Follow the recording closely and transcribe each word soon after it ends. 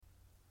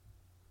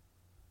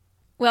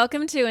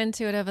Welcome to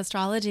Intuitive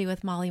Astrology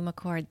with Molly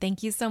McCord.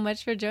 Thank you so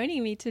much for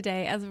joining me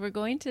today as we're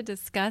going to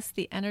discuss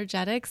the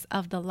energetics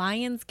of the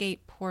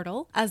Lionsgate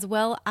portal, as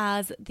well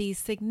as the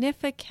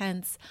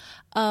significance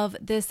of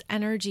this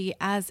energy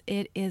as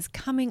it is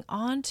coming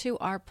onto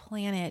our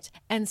planet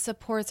and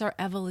supports our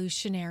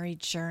evolutionary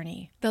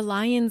journey. The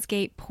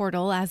Lionsgate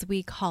portal, as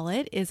we call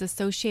it, is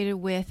associated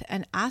with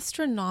an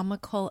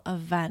astronomical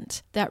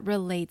event that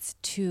relates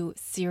to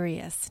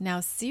Sirius. Now,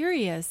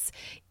 Sirius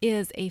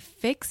is a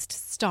fixed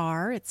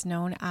star. It's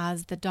known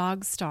as the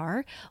dog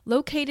star,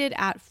 located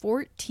at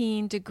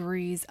 14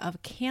 degrees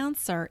of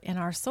Cancer in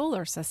our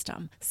solar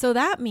system. So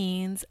that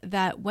means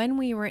that when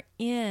we were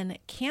in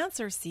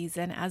Cancer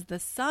season, as the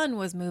sun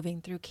was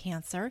moving through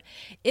Cancer,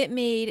 it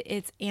made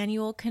its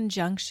annual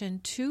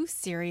conjunction to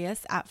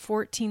Sirius at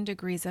 14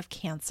 degrees of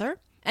Cancer.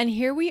 And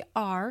here we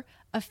are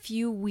a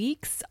few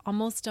weeks,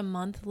 almost a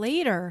month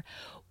later,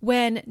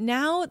 when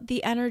now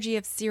the energy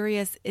of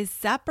Sirius is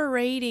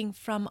separating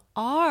from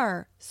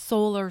our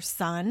solar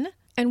sun,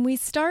 and we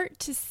start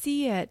to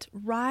see it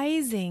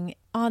rising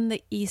on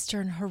the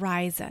eastern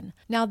horizon.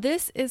 Now,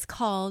 this is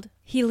called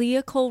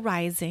heliacal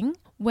rising,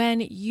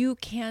 when you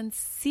can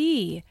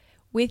see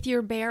with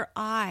your bare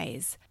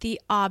eyes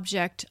the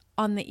object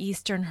on the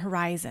eastern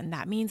horizon.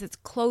 That means it's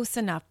close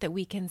enough that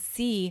we can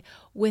see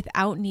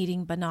without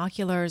needing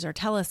binoculars or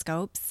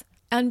telescopes.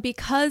 And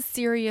because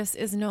Sirius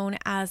is known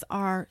as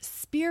our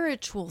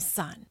spiritual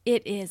sun,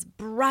 it is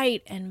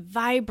bright and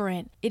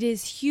vibrant. It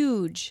is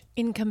huge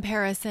in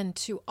comparison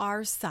to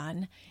our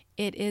sun.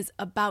 It is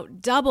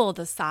about double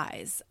the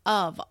size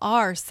of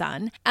our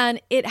sun,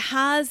 and it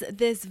has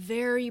this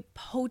very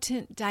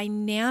potent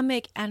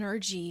dynamic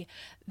energy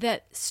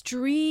that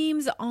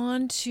streams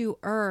onto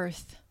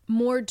Earth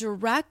more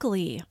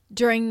directly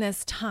during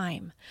this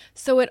time.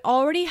 So it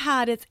already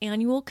had its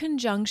annual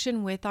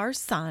conjunction with our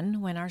sun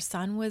when our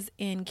sun was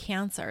in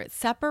Cancer. It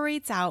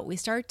separates out. We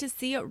start to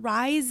see it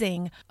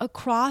rising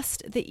across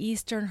the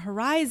eastern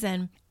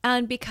horizon.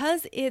 And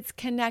because it's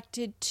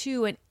connected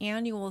to an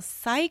annual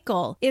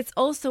cycle, it's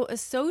also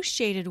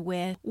associated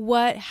with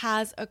what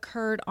has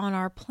occurred on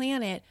our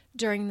planet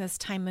during this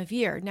time of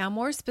year. Now,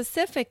 more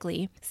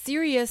specifically,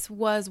 Sirius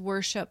was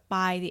worshipped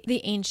by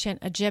the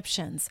ancient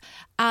Egyptians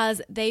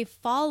as they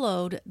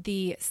followed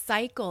the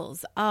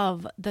cycles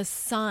of the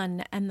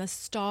sun and the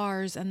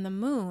stars and the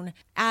moon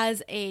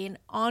as an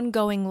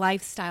ongoing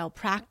lifestyle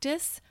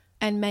practice.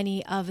 And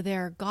many of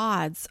their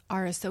gods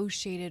are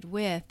associated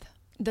with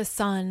the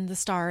sun, the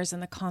stars,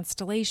 and the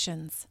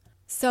constellations.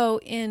 So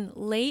in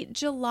late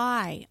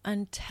July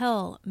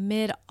until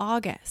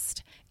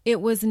mid-August, it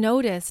was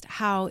noticed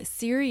how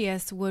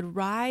Sirius would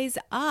rise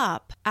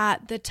up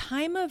at the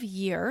time of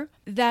year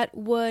that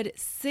would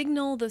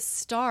signal the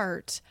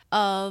start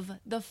of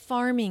the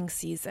farming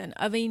season,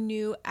 of a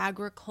new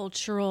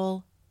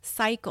agricultural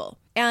cycle.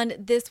 And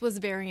this was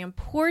very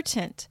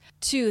important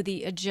to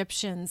the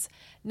Egyptians,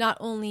 not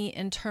only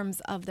in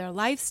terms of their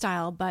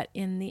lifestyle, but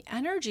in the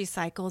energy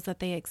cycles that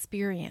they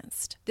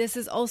experienced. This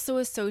is also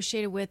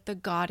associated with the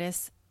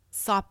goddess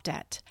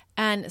Sopdet.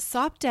 And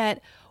Sopdet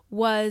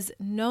was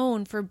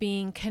known for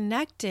being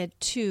connected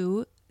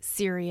to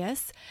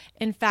Sirius.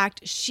 In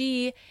fact,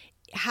 she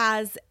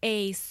has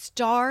a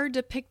star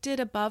depicted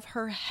above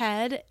her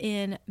head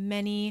in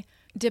many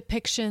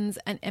depictions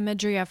and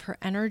imagery of her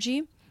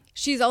energy.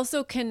 She's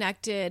also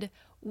connected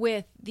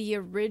with the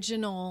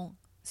original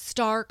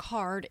star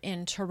card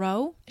in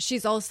Tarot.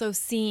 She's also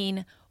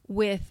seen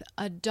with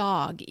a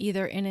dog,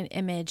 either in an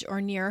image or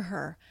near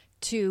her,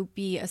 to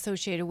be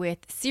associated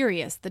with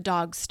Sirius, the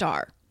dog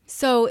star.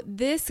 So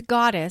this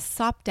goddess,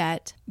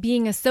 Sopdet,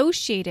 being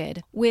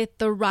associated with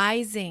the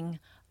rising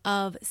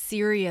of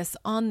Sirius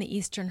on the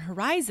eastern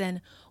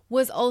horizon,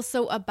 was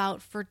also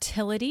about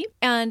fertility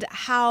and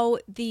how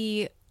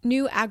the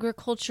new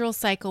agricultural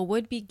cycle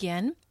would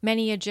begin.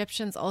 Many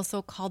Egyptians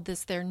also called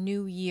this their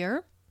new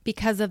year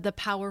because of the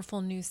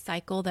powerful new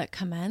cycle that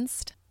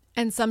commenced.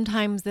 And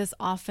sometimes this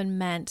often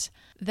meant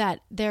that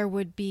there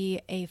would be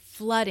a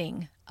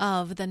flooding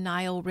of the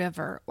Nile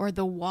River, or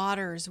the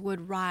waters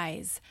would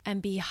rise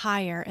and be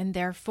higher and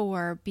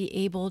therefore be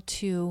able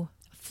to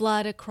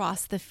flood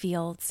across the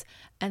fields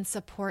and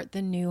support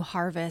the new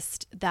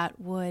harvest that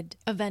would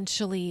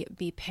eventually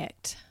be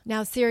picked.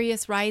 Now,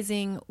 Sirius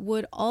rising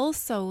would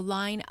also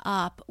line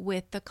up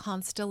with the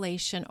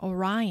constellation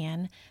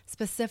Orion,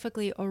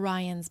 specifically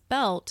Orion's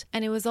belt,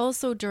 and it was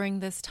also during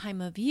this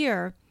time of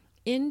year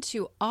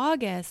into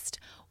August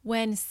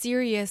when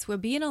Sirius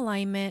would be in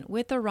alignment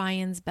with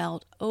Orion's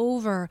belt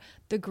over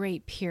the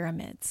Great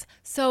Pyramids.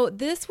 So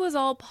this was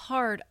all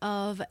part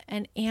of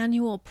an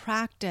annual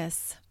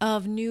practice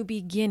of new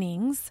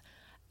beginnings,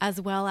 as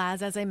well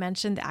as I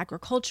mentioned, the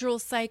agricultural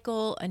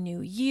cycle, a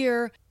new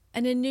year,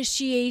 an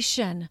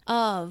initiation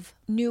of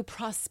new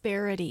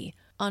prosperity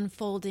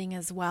unfolding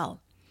as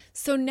well.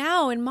 So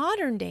now in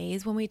modern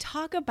days, when we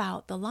talk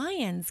about the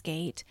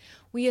Lionsgate,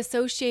 we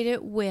associate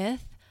it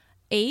with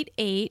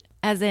 8/8,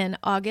 as in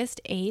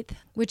August 8th,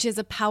 which is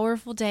a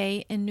powerful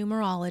day in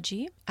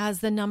numerology,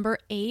 as the number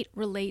 8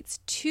 relates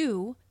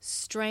to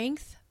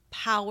strength,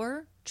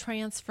 power,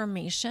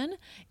 transformation.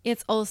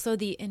 It's also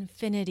the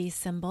infinity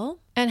symbol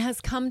and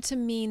has come to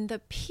mean the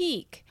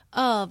peak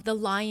of the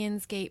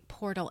Lionsgate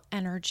portal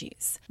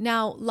energies.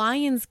 Now,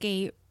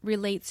 Lionsgate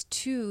relates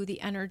to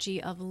the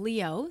energy of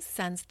Leo,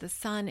 since the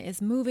sun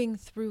is moving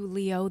through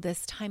Leo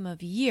this time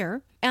of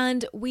year.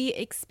 And we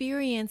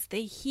experience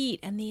the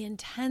heat and the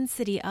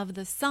intensity of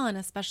the sun,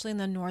 especially in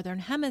the northern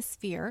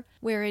hemisphere,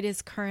 where it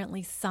is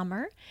currently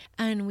summer.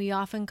 And we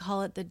often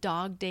call it the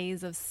dog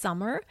days of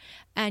summer.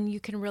 And you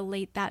can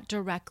relate that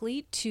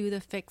directly to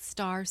the fixed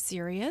star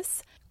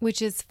Sirius,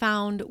 which is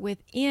found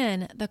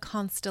within the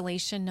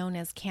constellation known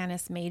as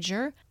Canis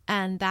Major.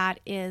 And that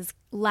is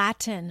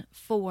Latin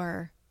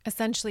for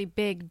essentially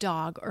big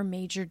dog or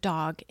major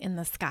dog in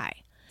the sky.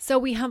 So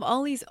we have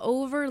all these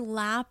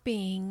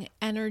overlapping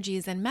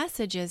energies and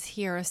messages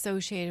here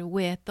associated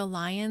with the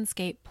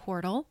Lionsgate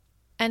portal,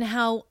 and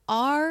how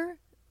our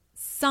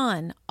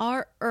sun,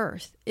 our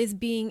earth, is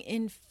being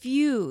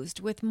infused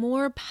with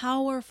more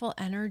powerful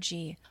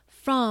energy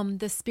from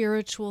the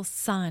spiritual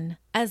sun,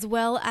 as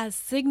well as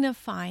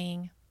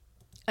signifying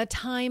a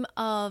time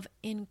of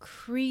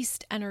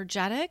increased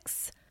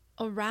energetics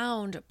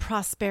around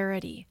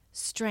prosperity,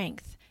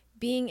 strength,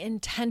 being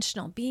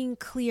intentional, being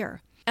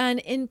clear. And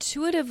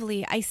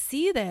intuitively, I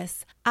see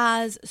this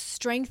as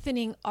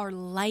strengthening our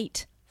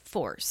light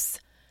force.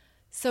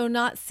 So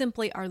not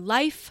simply our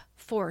life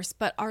force,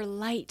 but our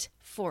light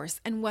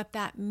force and what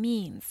that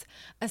means,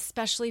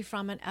 especially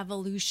from an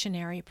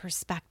evolutionary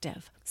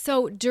perspective.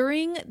 So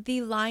during the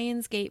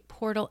Lionsgate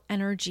portal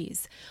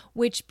energies,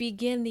 which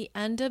begin the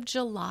end of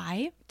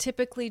July,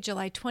 typically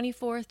July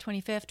 24th,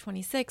 25th,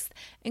 26th,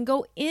 and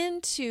go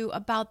into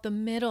about the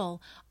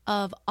middle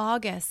of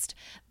August,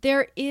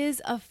 there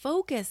is a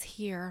focus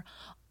here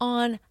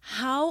on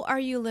how are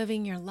you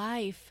living your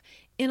life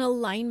in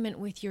alignment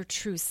with your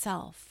true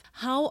self?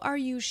 How are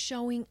you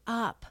showing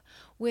up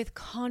with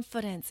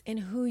confidence in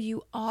who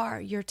you are,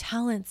 your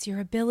talents, your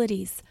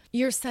abilities,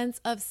 your sense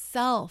of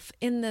self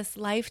in this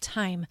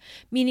lifetime,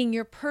 meaning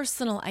your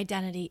personal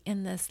identity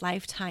in this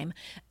lifetime,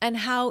 and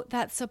how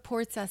that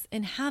supports us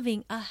in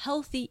having a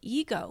healthy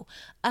ego,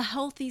 a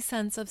healthy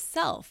sense of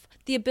self,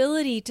 the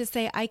ability to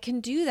say, I can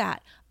do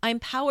that. I'm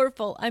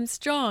powerful, I'm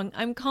strong,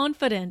 I'm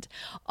confident.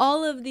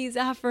 All of these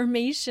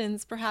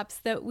affirmations, perhaps,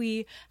 that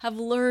we have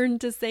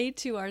learned to say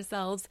to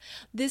ourselves,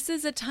 this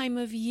is a time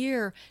of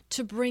year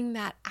to bring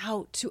that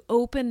out, to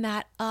open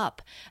that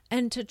up,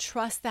 and to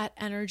trust that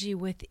energy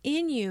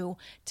within you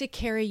to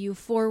carry you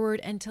forward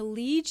and to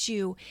lead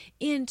you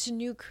into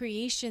new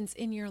creations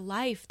in your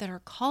life that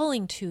are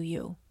calling to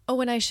you.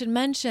 Oh, and I should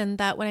mention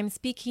that when I'm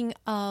speaking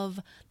of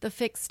the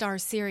fixed star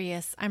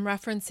Sirius, I'm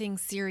referencing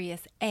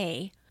Sirius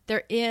A.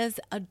 There is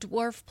a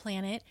dwarf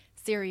planet,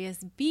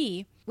 Sirius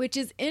B, which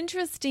is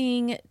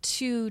interesting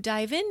to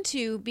dive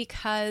into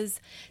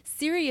because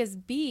Sirius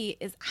B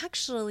is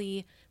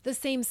actually the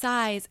same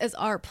size as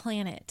our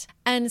planet.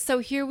 And so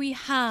here we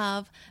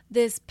have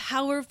this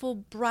powerful,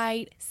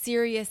 bright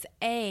Sirius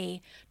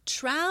A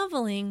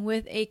traveling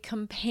with a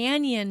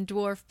companion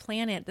dwarf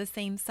planet the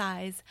same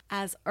size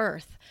as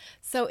Earth.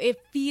 So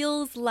it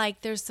feels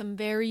like there's some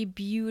very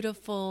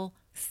beautiful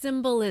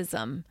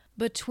symbolism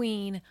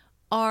between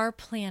our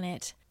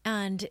planet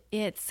and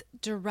its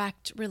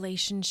direct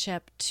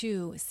relationship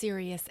to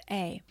Sirius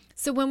A.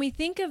 So when we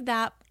think of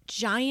that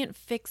giant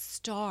fixed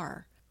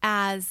star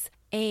as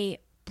a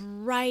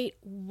bright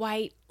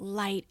white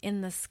light in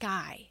the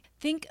sky,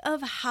 think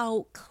of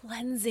how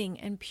cleansing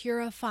and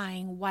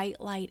purifying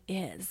white light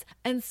is.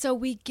 And so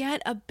we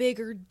get a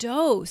bigger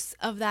dose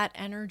of that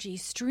energy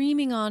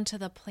streaming onto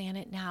the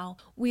planet now.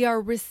 We are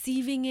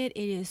receiving it.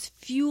 It is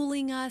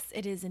fueling us.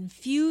 It is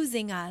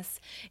infusing us.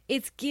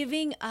 It's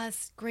giving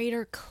us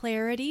greater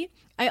clarity.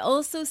 I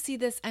also see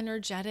this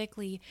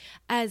energetically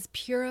as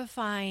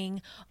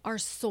purifying our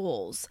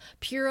souls,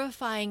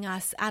 purifying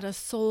us at a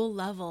soul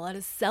level, at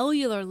a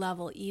cellular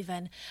level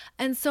even.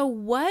 And so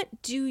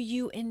what do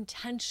you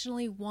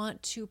intentionally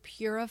want to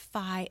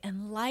purify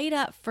and light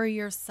up for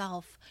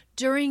yourself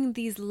during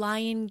these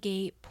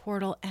Lionsgate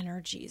portal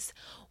energies?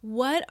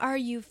 What are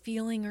you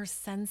feeling or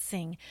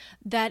sensing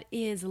that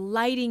is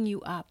lighting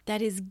you up,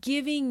 that is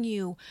giving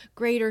you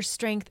greater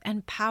strength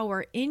and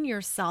power in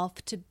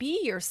yourself to be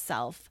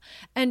yourself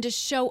and to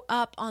show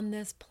up on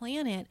this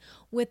planet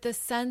with the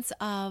sense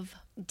of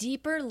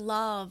deeper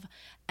love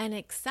and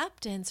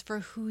acceptance for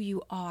who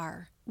you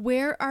are?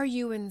 Where are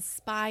you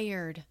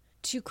inspired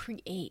to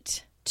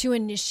create, to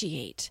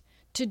initiate,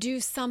 to do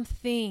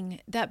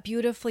something that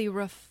beautifully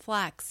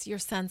reflects your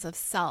sense of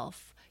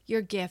self,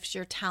 your gifts,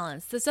 your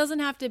talents? This doesn't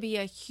have to be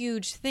a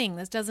huge thing.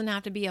 This doesn't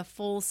have to be a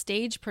full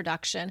stage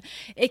production.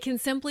 It can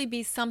simply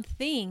be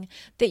something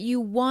that you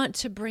want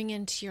to bring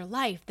into your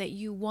life, that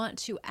you want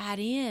to add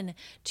in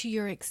to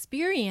your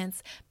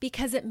experience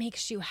because it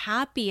makes you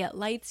happy. It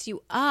lights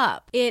you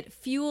up. It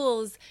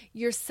fuels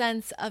your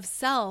sense of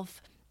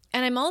self.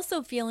 And I'm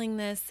also feeling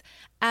this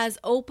as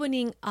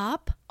opening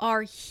up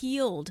our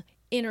healed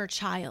inner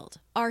child,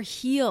 our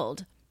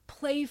healed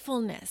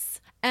playfulness.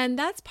 And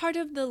that's part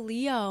of the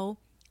Leo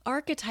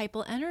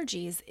archetypal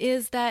energies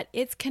is that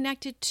it's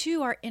connected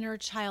to our inner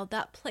child,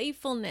 that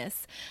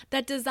playfulness,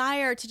 that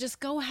desire to just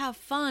go have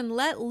fun,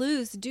 let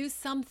loose, do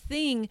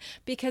something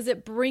because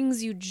it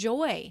brings you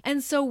joy.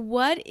 And so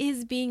what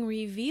is being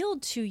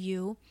revealed to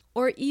you,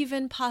 or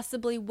even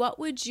possibly what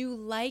would you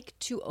like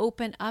to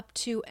open up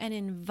to and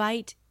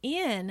invite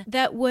in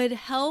that would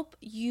help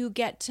you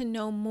get to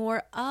know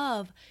more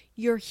of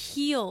your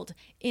healed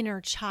inner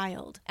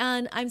child?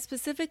 And I'm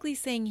specifically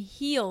saying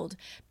healed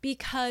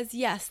because,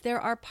 yes, there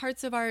are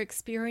parts of our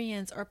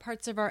experience or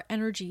parts of our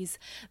energies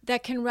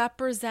that can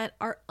represent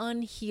our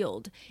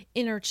unhealed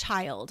inner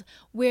child,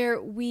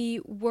 where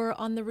we were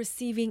on the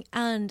receiving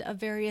end of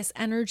various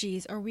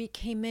energies, or we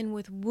came in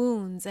with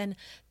wounds and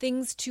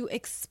things to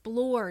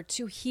explore,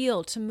 to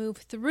heal, to move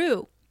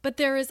through. But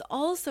there is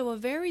also a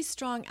very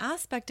strong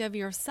aspect of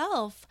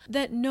yourself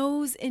that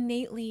knows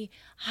innately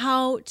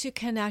how to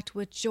connect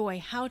with joy,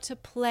 how to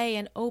play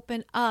and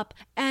open up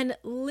and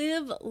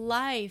live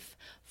life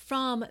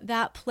from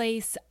that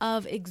place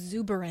of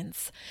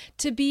exuberance,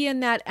 to be in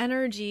that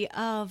energy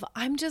of,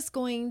 I'm just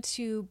going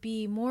to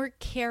be more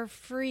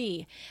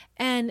carefree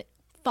and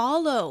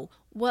follow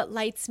what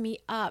lights me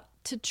up,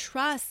 to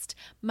trust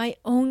my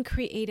own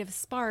creative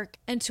spark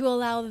and to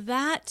allow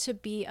that to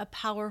be a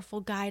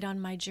powerful guide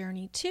on my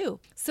journey too.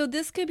 So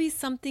this could be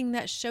something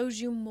that shows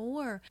you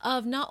more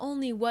of not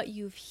only what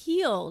you've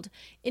healed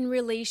in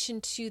relation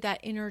to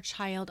that inner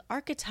child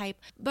archetype,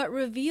 but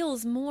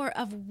reveals more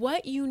of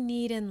what you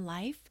need in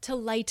life to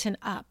lighten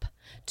up,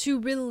 to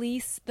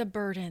release the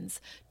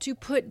burdens, to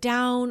put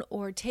down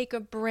or take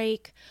a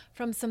break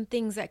from some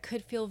things that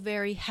could feel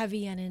very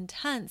heavy and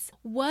intense.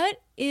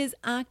 What is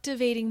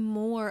activating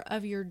more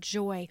of your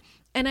joy?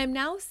 And I'm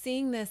now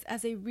seeing this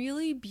as a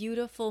really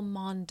beautiful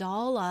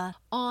mandala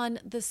on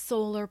the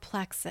solar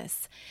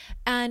plexus.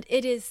 And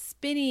it is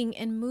spinning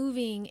and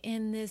moving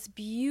in this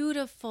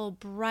beautiful,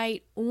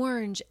 bright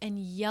orange and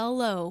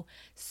yellow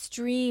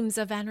streams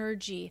of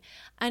energy.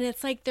 And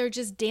it's like they're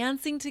just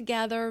dancing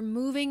together,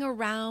 moving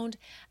around,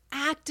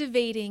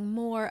 activating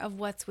more of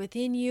what's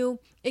within you.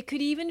 It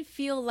could even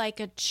feel like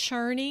a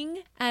churning,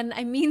 and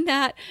I mean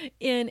that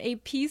in a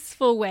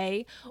peaceful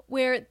way,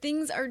 where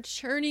things are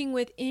churning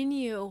within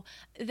you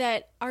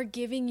that are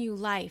giving you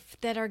life,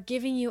 that are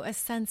giving you a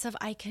sense of,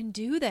 I can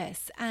do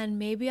this, and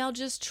maybe I'll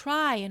just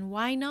try, and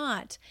why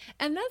not?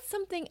 And that's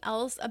something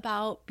else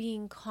about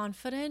being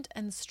confident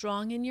and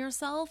strong in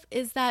yourself,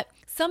 is that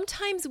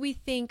sometimes we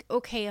think,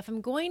 okay, if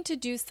I'm going to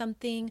do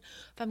something,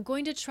 if I'm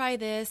going to try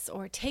this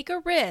or take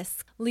a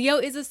risk, Leo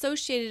is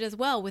associated as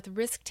well with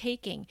risk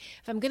taking.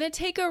 If I'm going to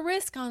take a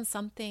risk on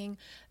something,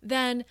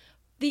 then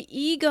the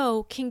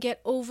ego can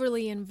get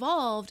overly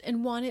involved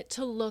and want it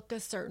to look a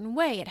certain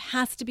way. It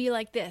has to be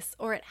like this,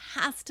 or it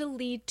has to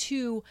lead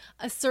to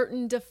a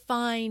certain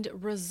defined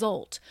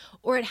result,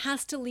 or it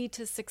has to lead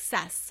to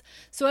success.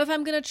 So if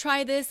I'm going to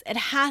try this, it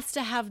has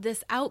to have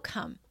this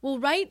outcome. Well,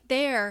 right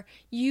there,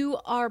 you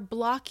are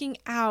blocking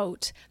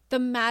out the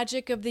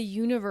magic of the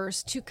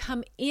universe to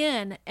come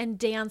in and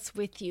dance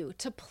with you,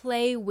 to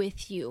play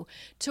with you,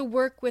 to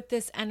work with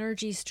this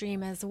energy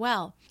stream as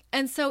well.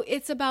 And so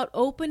it's about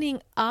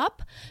opening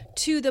up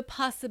to the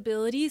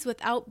possibilities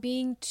without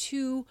being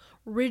too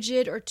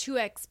rigid or too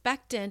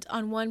expectant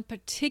on one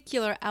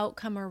particular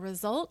outcome or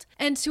result,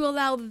 and to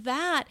allow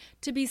that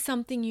to be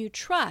something you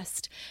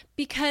trust.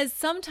 Because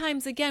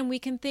sometimes, again, we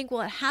can think,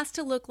 well, it has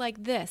to look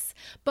like this.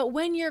 But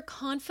when you're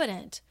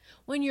confident,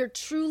 when you're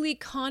truly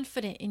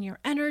confident in your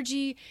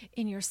energy,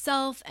 in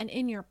yourself, and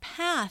in your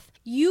path,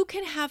 you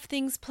can have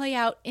things play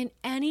out in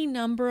any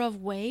number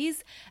of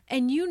ways,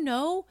 and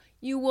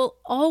you will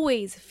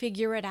always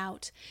figure it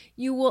out.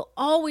 You will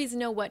always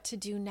know what to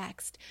do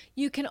next.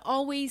 You can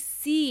always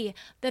see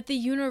that the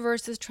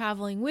universe is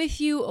traveling with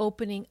you,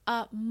 opening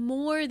up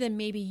more than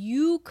maybe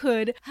you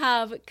could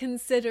have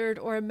considered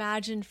or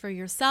imagined for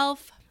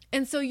yourself.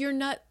 And so you're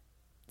not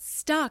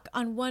stuck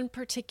on one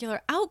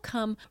particular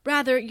outcome.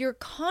 Rather, your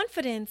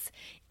confidence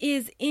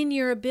is in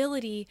your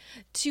ability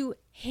to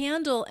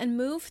handle and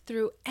move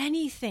through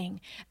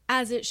anything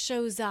as it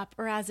shows up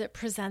or as it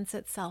presents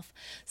itself.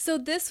 So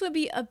this would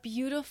be a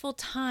beautiful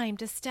time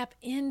to step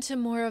into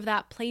more of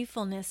that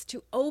playfulness,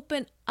 to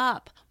open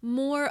up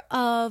more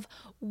of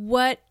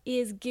what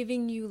is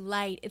giving you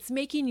light. It's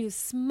making you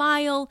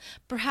smile.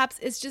 Perhaps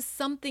it's just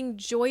something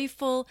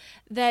joyful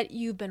that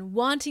you've been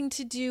wanting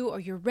to do or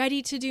you're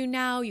ready to do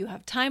now. You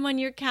have time on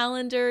your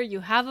calendar,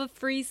 you have a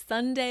free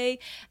Sunday,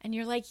 and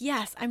you're like,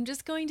 yes, I'm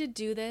just going to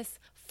do this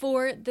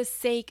for the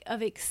sake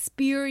of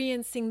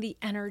experiencing the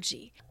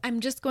energy. I'm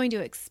just going to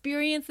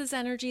experience this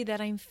energy that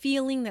I'm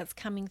feeling, that's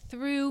coming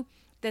through,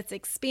 that's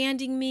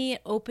expanding me,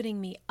 opening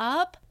me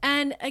up.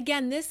 And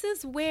again, this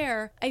is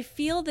where I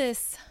feel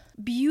this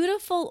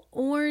beautiful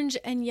orange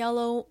and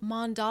yellow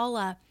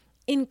mandala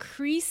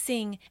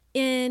increasing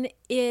in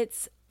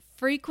its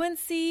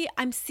frequency.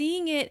 I'm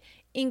seeing it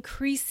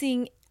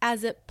increasing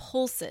as it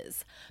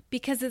pulses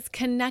because it's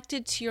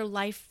connected to your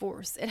life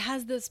force. It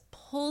has this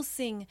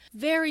pulsing,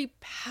 very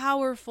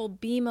powerful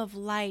beam of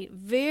light,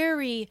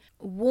 very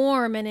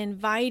warm and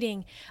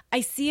inviting.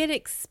 I see it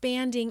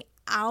expanding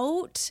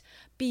out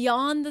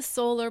beyond the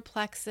solar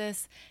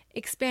plexus,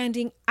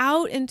 expanding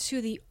out into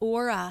the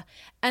aura.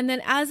 And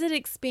then as it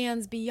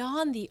expands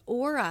beyond the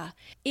aura,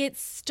 it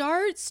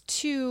starts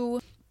to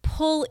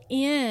pull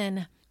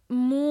in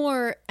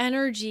more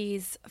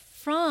energies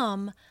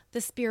from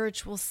the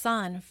spiritual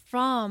sun,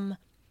 from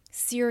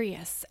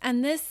Sirius.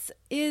 And this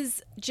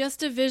is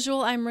just a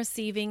visual I'm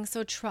receiving,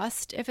 so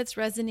trust if it's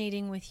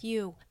resonating with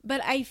you.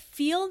 But I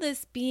feel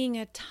this being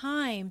a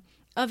time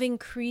of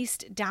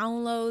increased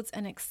downloads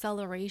and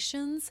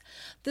accelerations.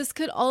 This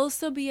could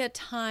also be a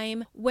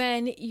time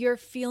when you're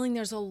feeling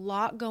there's a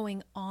lot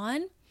going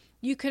on.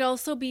 You could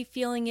also be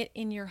feeling it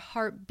in your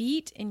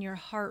heartbeat, in your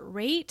heart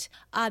rate.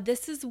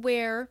 This is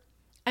where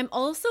I'm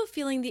also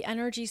feeling the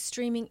energy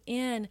streaming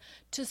in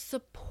to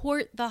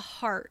support the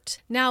heart.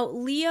 Now,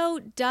 Leo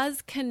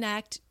does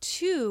connect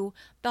to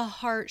the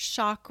heart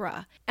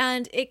chakra,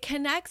 and it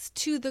connects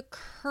to the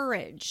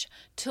courage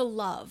to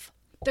love,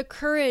 the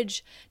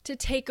courage to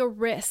take a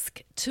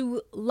risk,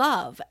 to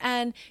love.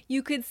 And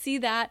you could see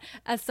that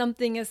as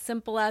something as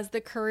simple as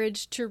the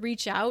courage to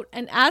reach out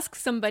and ask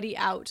somebody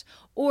out,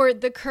 or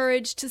the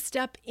courage to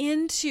step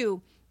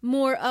into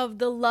more of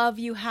the love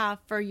you have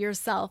for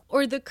yourself,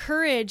 or the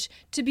courage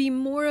to be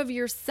more of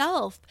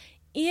yourself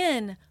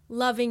in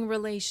loving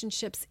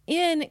relationships,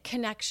 in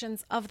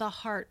connections of the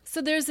heart. So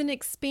there's an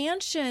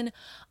expansion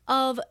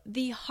of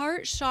the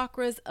heart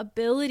chakra's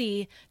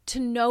ability to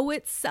know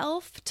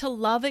itself, to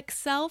love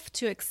itself,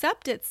 to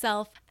accept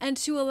itself, and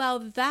to allow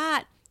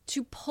that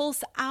to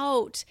pulse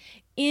out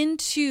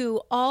into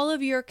all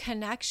of your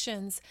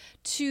connections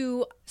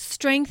to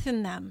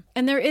strengthen them.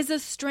 And there is a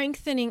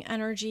strengthening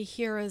energy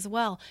here as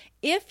well.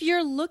 If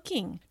you're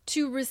looking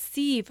to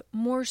receive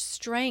more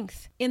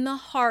strength in the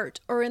heart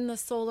or in the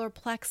solar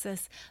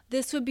plexus,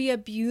 this would be a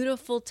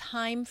beautiful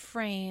time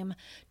frame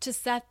to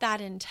set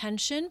that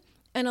intention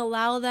and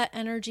allow that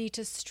energy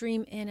to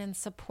stream in and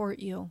support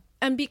you.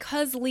 And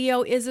because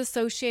Leo is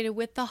associated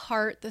with the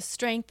heart, the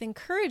strength and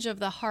courage of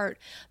the heart,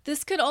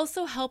 this could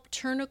also help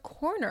turn a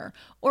corner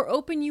or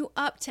open you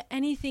up to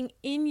anything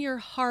in your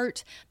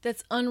heart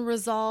that's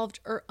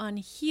unresolved or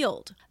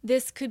unhealed.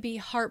 This could be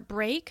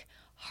heartbreak,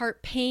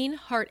 heart pain,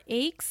 heart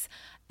aches,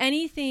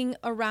 anything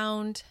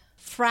around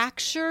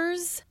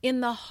fractures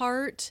in the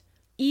heart,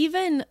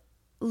 even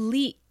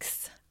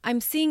leaks.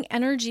 I'm seeing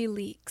energy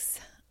leaks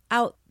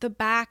out the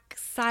back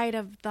side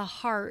of the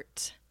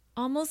heart,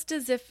 almost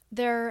as if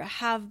there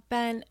have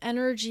been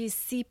energies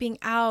seeping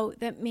out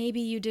that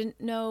maybe you didn't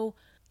know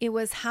it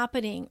was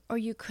happening or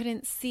you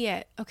couldn't see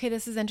it. Okay,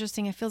 this is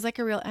interesting. It feels like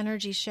a real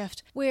energy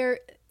shift where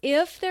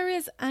if there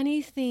is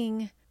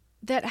anything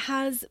that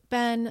has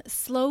been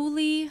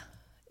slowly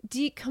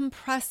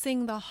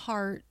decompressing the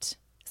heart,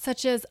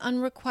 such as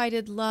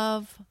unrequited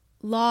love,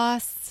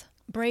 loss,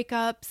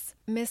 breakups,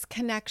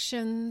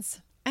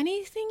 misconnections,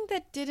 anything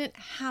that didn't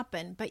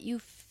happen, but you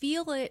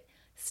feel it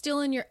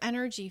still in your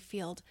energy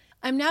field.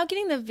 I'm now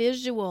getting the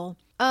visual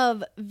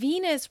of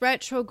Venus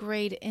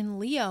retrograde in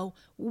Leo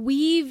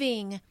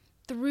weaving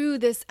through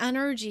this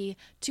energy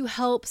to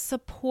help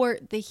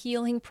support the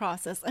healing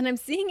process. And I'm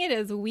seeing it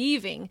as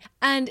weaving.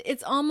 And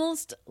it's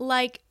almost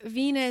like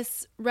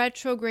Venus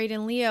retrograde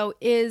in Leo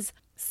is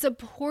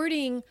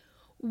supporting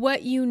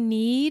what you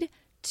need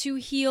to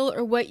heal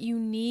or what you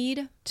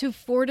need to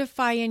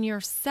fortify in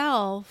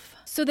yourself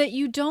so that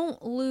you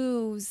don't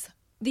lose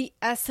the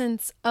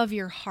essence of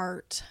your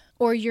heart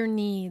or your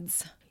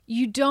needs.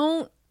 You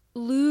don't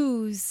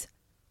lose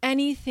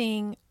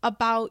anything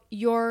about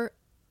your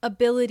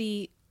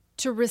ability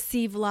to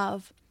receive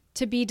love,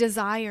 to be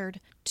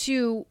desired,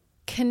 to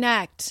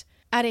connect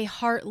at a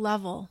heart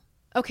level.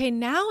 Okay,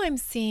 now I'm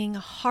seeing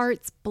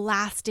hearts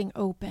blasting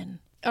open.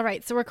 All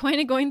right, so we're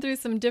kind of going through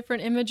some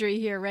different imagery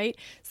here, right?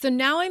 So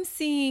now I'm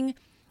seeing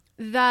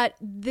that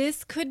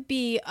this could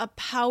be a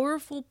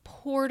powerful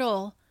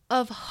portal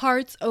of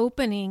hearts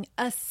opening,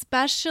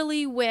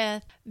 especially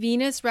with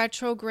Venus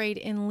retrograde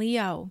in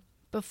Leo,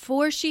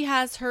 before she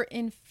has her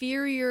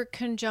inferior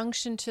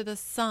conjunction to the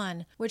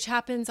sun, which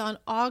happens on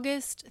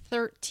August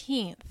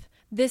 13th.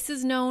 This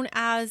is known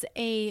as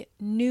a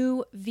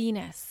new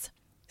Venus.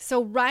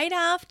 So right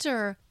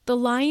after the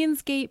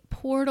Lionsgate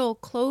portal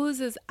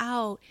closes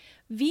out,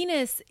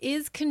 Venus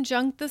is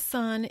conjunct the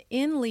sun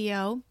in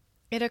Leo.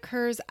 It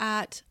occurs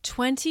at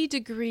 20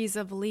 degrees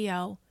of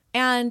Leo.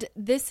 And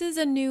this is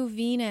a new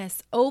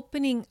Venus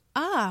opening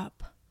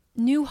up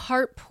new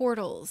heart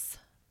portals.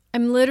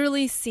 I'm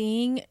literally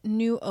seeing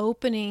new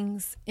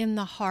openings in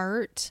the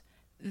heart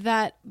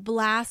that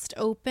blast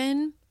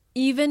open,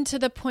 even to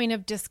the point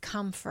of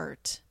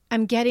discomfort.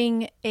 I'm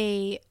getting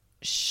a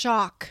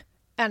shock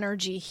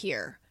energy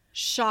here,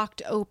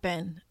 shocked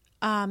open,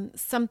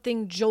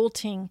 something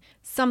jolting,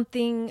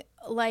 something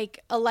like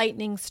a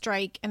lightning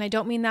strike. And I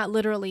don't mean that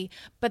literally,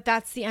 but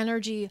that's the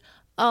energy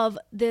of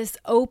this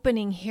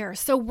opening here.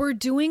 So we're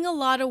doing a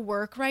lot of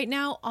work right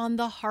now on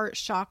the heart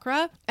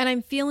chakra, and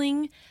I'm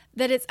feeling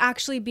that it's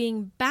actually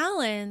being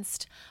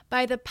balanced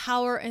by the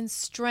power and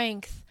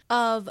strength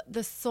of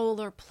the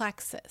solar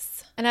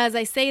plexus. And as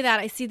I say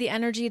that, I see the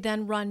energy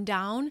then run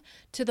down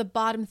to the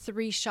bottom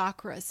 3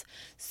 chakras.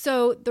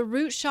 So the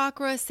root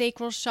chakra,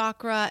 sacral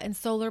chakra, and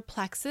solar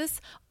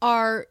plexus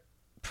are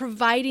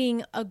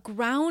providing a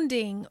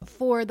grounding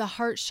for the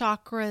heart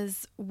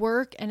chakra's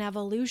work and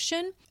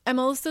evolution. I'm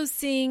also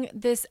seeing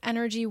this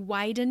energy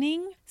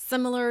widening,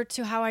 similar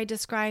to how I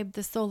described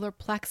the solar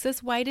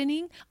plexus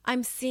widening.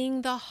 I'm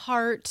seeing the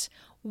heart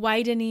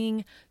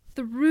widening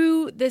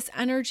through this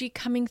energy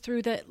coming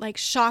through that like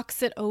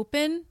shocks it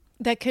open,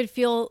 that could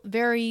feel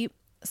very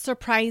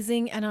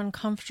surprising and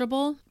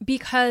uncomfortable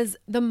because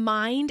the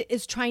mind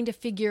is trying to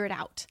figure it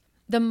out.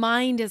 The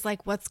mind is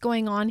like, what's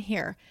going on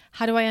here?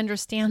 How do I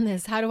understand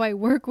this? How do I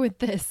work with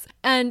this?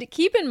 And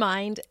keep in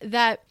mind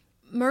that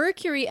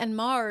Mercury and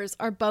Mars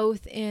are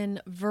both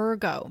in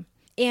Virgo.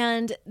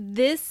 And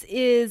this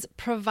is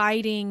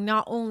providing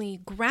not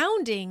only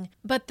grounding,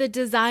 but the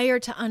desire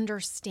to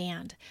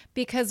understand,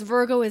 because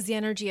Virgo is the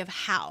energy of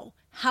how.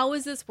 How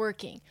is this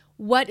working?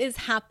 What is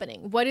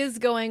happening? What is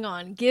going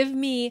on? Give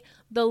me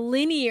the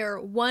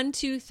linear 1,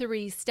 2,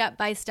 3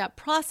 step-by-step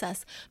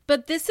process.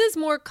 But this is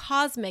more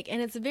cosmic,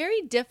 and it's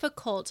very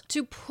difficult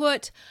to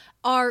put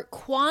our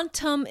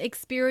quantum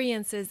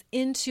experiences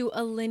into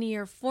a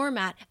linear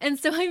format. And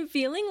so I'm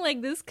feeling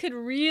like this could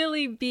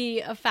really be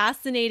a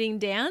fascinating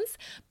dance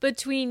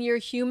between your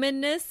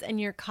humanness and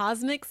your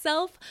cosmic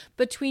self,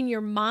 between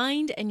your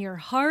mind and your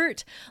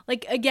heart.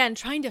 Like, again,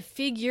 trying to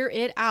figure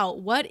it out.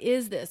 What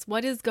is this?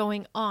 What is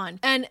going on?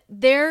 And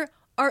there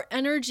are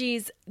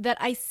energies that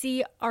I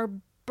see are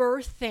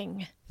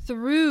birthing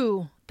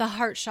through the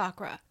heart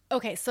chakra.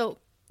 Okay, so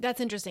that's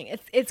interesting.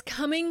 It's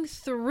coming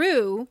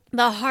through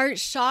the heart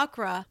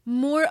chakra,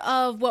 more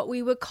of what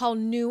we would call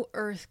new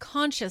earth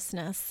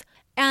consciousness.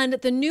 And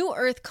the new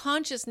earth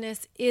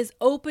consciousness is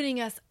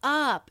opening us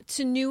up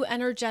to new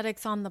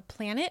energetics on the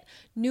planet,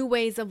 new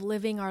ways of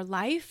living our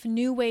life,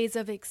 new ways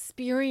of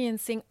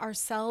experiencing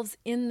ourselves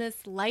in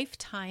this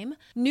lifetime,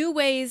 new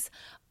ways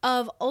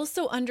of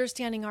also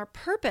understanding our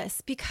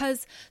purpose,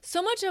 because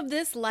so much of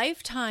this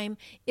lifetime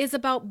is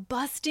about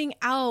busting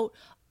out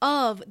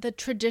of the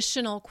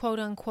traditional quote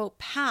unquote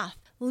path,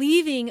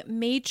 leaving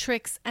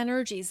matrix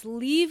energies,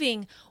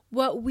 leaving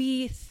what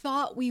we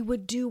thought we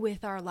would do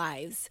with our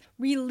lives,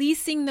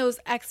 releasing those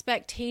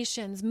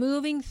expectations,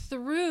 moving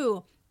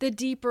through the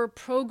deeper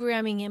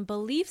programming and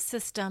belief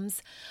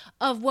systems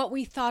of what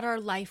we thought our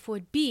life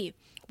would be.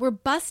 We're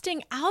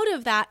busting out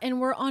of that, and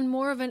we're on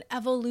more of an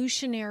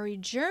evolutionary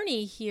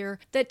journey here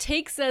that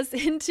takes us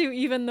into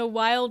even the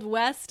wild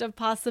west of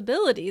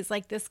possibilities.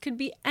 Like, this could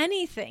be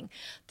anything.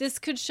 This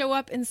could show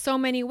up in so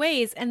many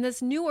ways. And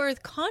this new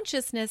earth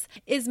consciousness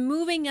is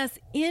moving us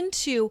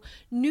into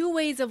new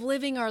ways of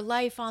living our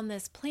life on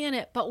this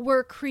planet, but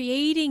we're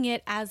creating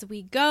it as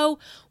we go.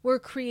 We're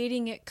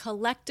creating it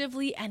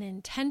collectively and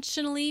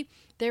intentionally.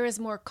 There is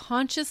more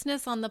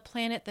consciousness on the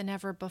planet than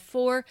ever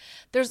before.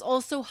 There's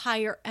also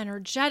higher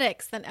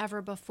energetics than ever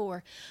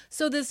before.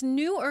 So this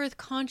new earth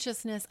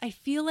consciousness, I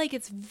feel like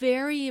it's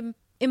very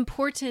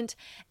important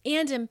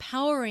and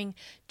empowering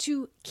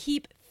to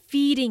keep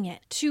feeding it,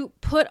 to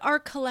put our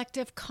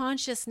collective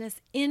consciousness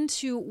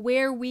into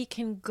where we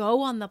can go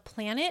on the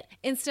planet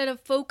instead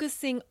of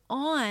focusing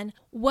on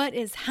what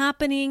is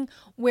happening,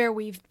 where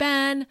we've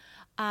been,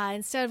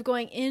 instead of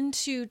going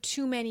into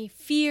too many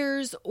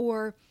fears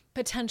or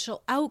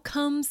potential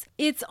outcomes.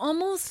 It's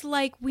almost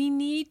like we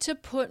need to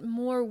put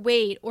more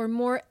weight or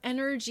more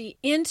energy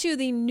into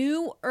the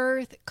new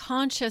earth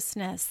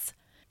consciousness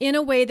in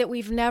a way that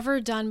we've never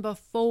done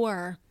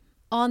before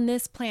on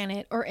this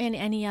planet or in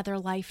any other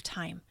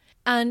lifetime.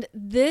 And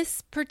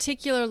this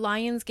particular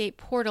Lionsgate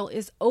portal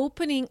is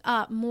opening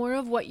up more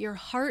of what your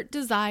heart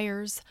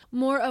desires,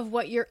 more of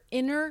what your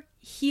inner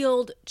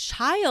healed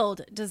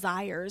child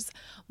desires,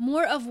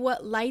 more of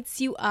what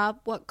lights you up,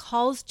 what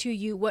calls to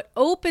you, what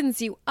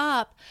opens you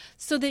up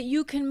so that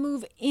you can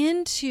move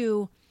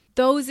into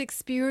those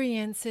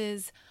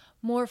experiences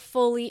more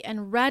fully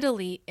and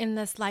readily in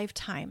this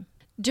lifetime.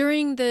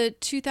 During the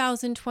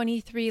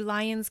 2023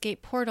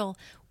 Lionsgate portal,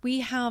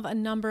 we have a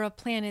number of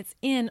planets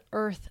in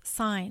Earth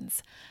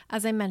signs.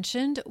 As I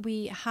mentioned,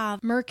 we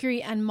have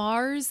Mercury and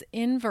Mars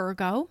in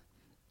Virgo.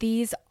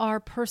 These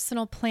are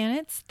personal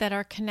planets that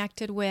are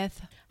connected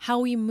with how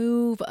we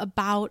move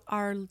about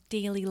our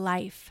daily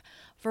life.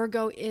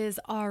 Virgo is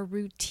our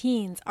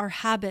routines, our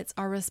habits,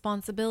 our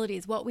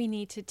responsibilities, what we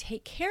need to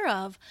take care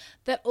of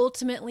that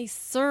ultimately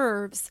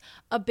serves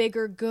a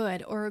bigger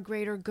good or a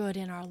greater good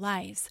in our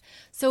lives.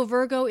 So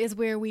Virgo is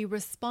where we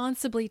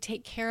responsibly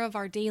take care of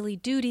our daily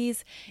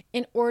duties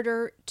in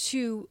order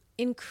to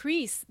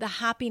increase the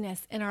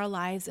happiness in our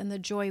lives and the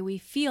joy we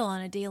feel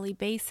on a daily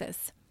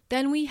basis.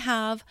 Then we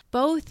have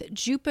both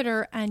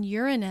Jupiter and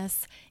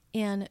Uranus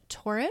in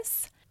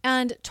Taurus,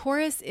 and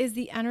Taurus is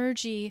the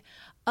energy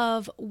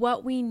of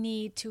what we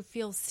need to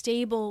feel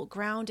stable,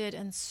 grounded,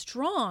 and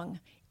strong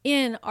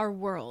in our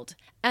world.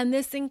 And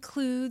this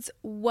includes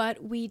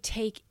what we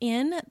take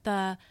in,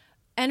 the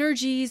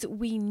energies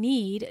we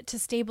need to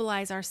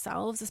stabilize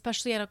ourselves,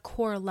 especially at a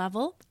core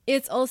level.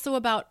 It's also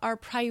about our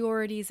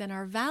priorities and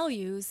our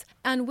values.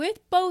 And with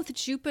both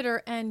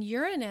Jupiter and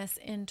Uranus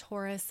in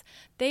Taurus,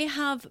 they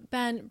have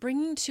been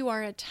bringing to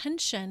our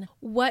attention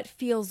what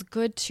feels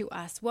good to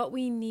us, what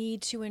we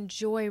need to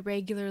enjoy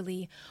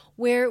regularly,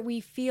 where we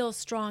feel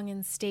strong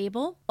and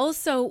stable.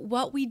 Also,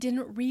 what we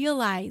didn't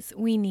realize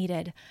we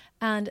needed.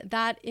 And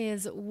that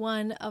is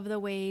one of the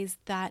ways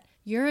that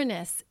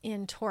Uranus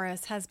in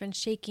Taurus has been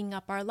shaking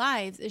up our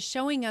lives, is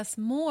showing us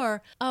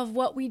more of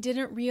what we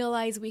didn't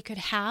realize we could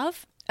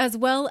have, as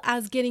well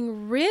as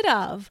getting rid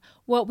of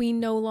what we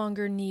no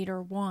longer need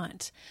or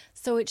want.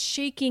 So it's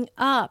shaking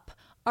up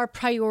our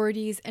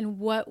priorities and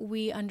what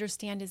we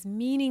understand is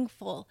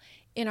meaningful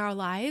in our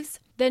lives.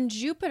 Then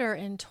Jupiter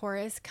in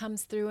Taurus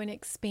comes through and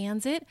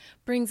expands it,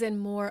 brings in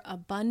more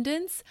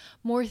abundance,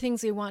 more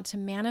things we want to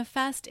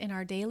manifest in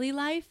our daily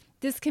life.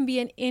 This can be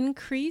an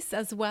increase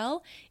as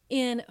well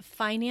in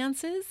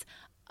finances,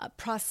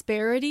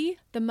 prosperity,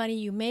 the money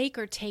you make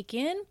or take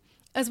in,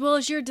 as well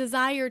as your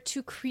desire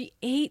to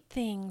create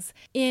things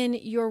in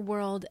your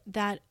world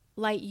that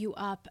light you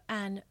up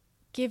and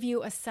give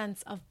you a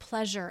sense of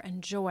pleasure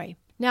and joy.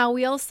 Now,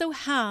 we also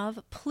have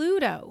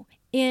Pluto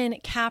in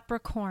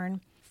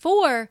Capricorn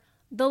for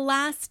the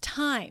last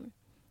time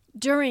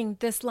during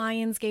this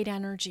Lionsgate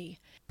energy.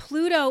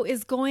 Pluto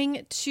is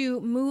going to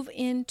move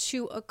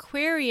into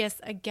Aquarius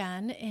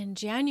again in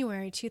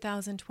January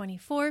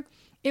 2024.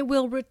 It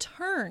will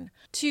return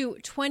to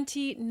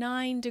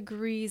 29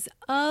 degrees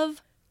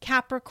of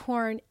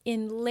Capricorn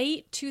in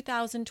late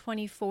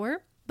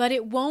 2024, but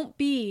it won't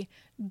be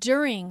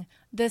during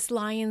this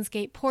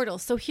Lionsgate portal.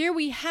 So here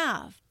we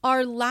have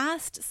our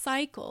last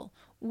cycle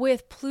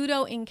with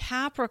Pluto in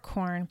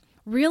Capricorn,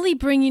 really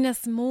bringing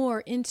us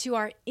more into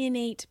our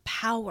innate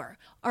power,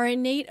 our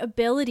innate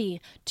ability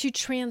to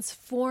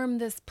transform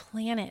this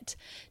planet,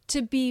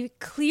 to be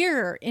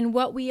clearer in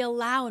what we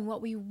allow and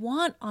what we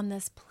want on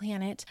this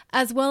planet,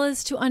 as well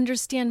as to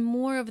understand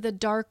more of the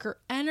darker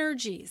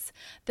energies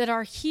that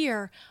are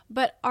here,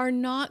 but are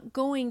not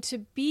going to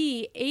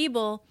be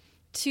able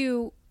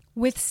to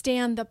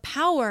withstand the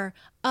power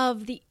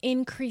of the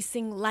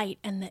increasing light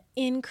and the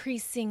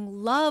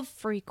increasing love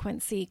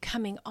frequency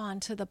coming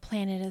onto the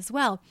planet as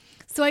well.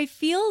 So I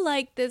feel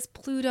like this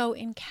Pluto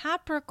in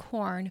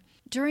Capricorn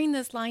during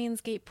this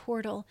Lionsgate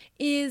portal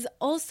is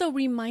also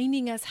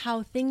reminding us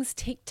how things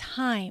take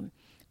time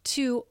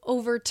to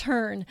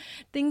overturn.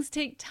 Things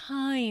take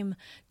time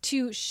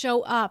to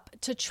show up,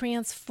 to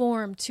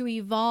transform, to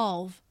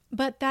evolve.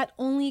 But that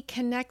only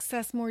connects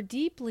us more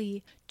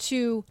deeply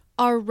to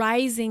our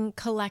rising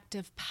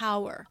collective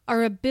power,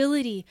 our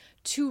ability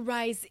to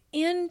rise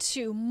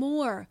into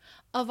more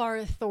of our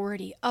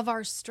authority, of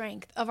our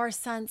strength, of our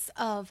sense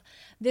of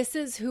this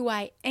is who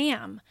I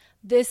am.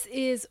 This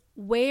is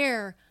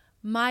where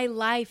my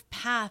life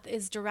path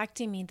is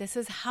directing me. This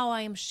is how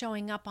I am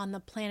showing up on the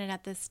planet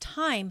at this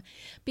time,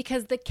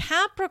 because the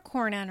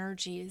Capricorn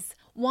energies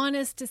want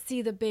us to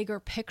see the bigger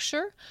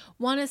picture,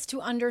 want us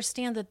to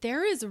understand that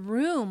there is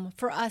room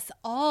for us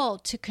all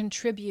to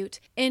contribute.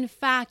 In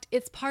fact,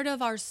 it's part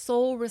of our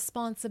soul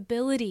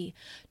responsibility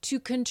to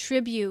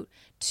contribute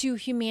to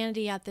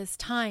humanity at this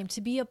time,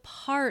 to be a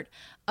part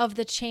of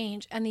the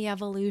change and the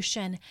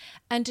evolution,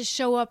 and to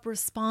show up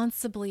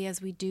responsibly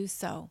as we do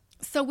so.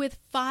 So with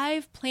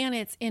 5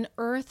 planets in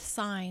Earth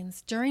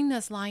signs during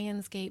this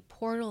Lionsgate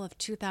portal of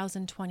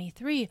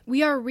 2023,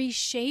 we are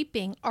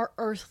reshaping our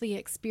earthly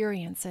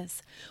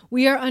experiences.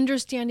 We are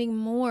understanding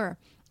more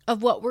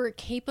of what we're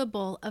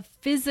capable of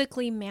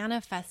physically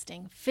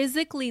manifesting,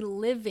 physically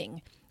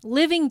living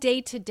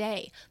day to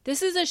day.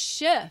 This is a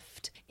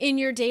shift in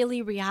your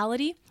daily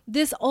reality.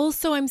 This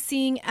also I'm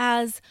seeing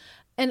as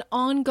an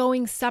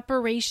ongoing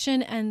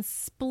separation and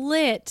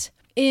split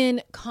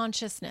in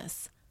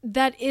consciousness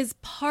that is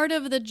part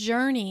of the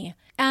journey.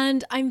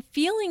 And I'm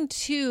feeling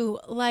too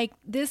like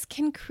this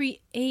can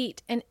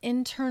create an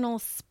internal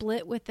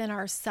split within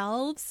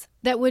ourselves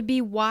that would be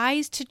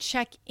wise to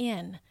check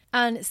in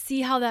and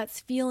see how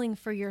that's feeling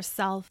for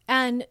yourself,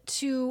 and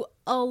to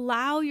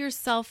allow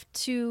yourself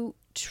to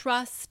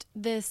trust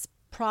this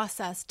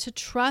process, to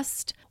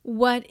trust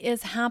what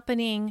is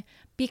happening,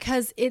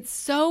 because it's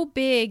so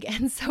big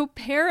and so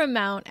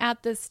paramount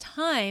at this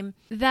time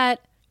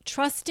that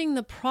trusting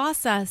the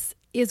process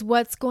is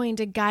what's going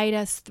to guide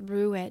us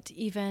through it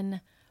even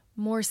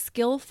more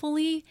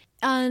skillfully,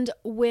 and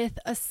with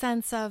a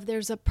sense of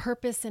there's a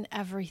purpose in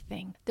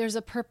everything. There's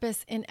a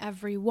purpose in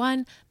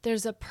everyone.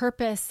 There's a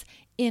purpose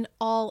in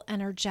all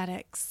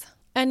energetics.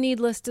 And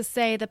needless to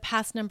say, the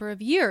past number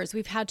of years,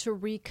 we've had to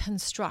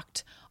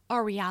reconstruct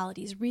our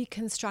realities,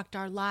 reconstruct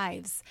our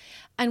lives.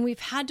 And we've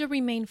had to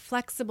remain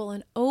flexible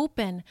and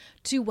open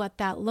to what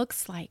that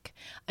looks like.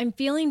 I'm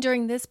feeling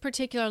during this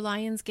particular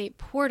Lionsgate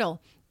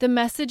portal, the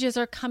messages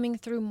are coming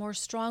through more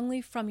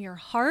strongly from your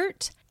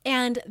heart.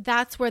 And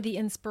that's where the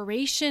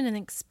inspiration and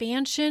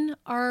expansion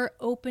are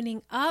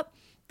opening up.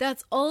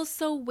 That's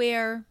also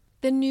where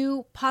the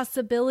new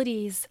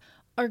possibilities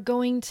are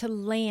going to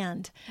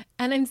land.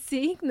 And I'm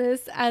seeing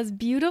this as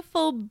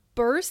beautiful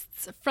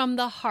bursts from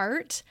the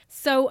heart.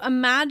 So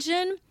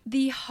imagine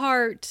the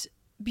heart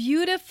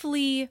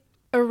beautifully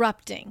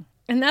erupting.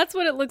 And that's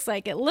what it looks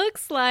like. It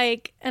looks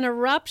like an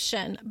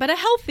eruption, but a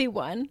healthy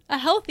one, a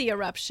healthy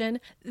eruption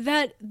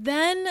that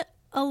then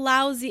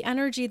allows the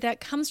energy that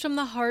comes from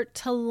the heart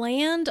to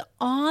land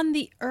on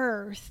the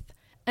earth.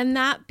 And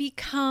that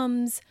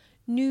becomes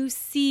new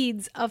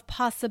seeds of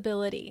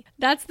possibility.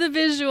 That's the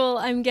visual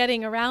I'm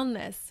getting around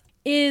this,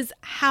 is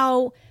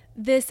how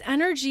this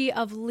energy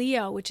of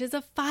Leo, which is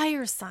a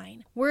fire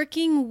sign,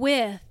 working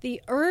with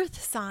the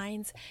earth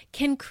signs,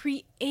 can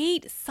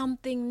create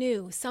something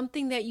new,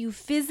 something that you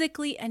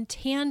physically and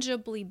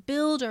tangibly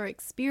build or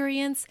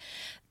experience.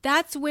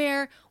 That's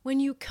where, when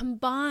you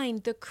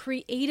combine the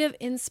creative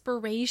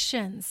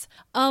inspirations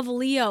of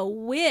Leo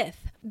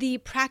with the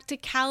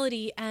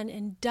practicality and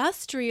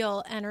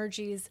industrial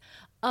energies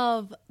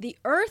of the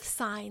earth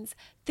signs,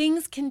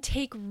 things can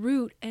take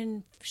root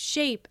and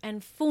shape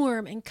and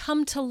form and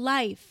come to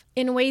life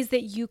in ways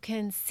that you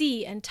can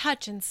see and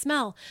touch and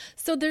smell.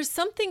 So there's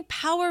something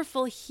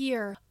powerful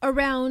here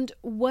around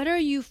what are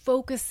you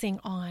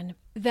focusing on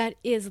that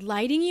is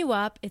lighting you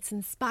up, it's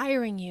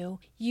inspiring you,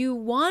 you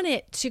want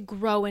it to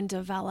grow and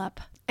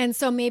develop. And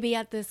so maybe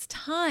at this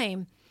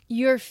time,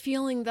 you're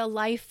feeling the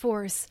life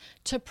force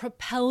to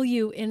propel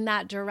you in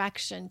that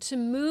direction, to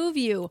move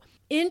you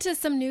into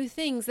some new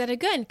things that,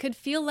 again, could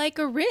feel like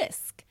a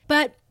risk.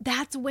 But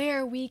that's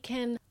where we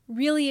can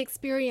really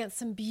experience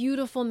some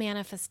beautiful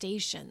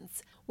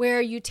manifestations, where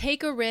you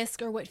take a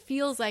risk or what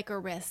feels like a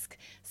risk.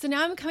 So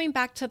now I'm coming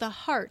back to the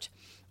heart.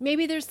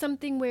 Maybe there's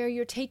something where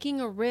you're taking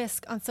a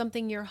risk on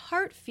something your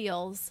heart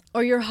feels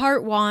or your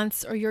heart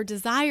wants or you're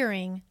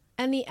desiring.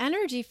 And the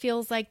energy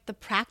feels like the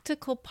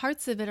practical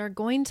parts of it are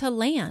going to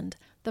land.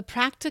 The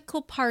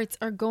practical parts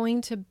are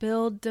going to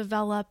build,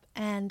 develop,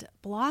 and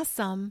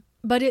blossom.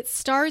 But it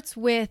starts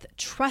with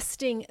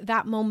trusting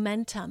that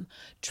momentum,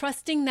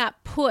 trusting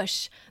that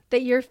push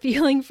that you're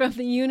feeling from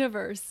the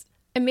universe.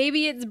 And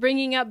maybe it's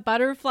bringing up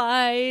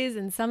butterflies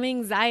and some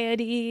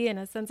anxiety and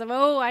a sense of,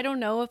 oh, I don't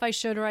know if I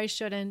should or I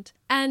shouldn't.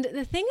 And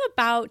the thing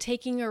about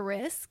taking a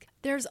risk,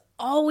 there's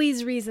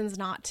always reasons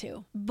not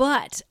to.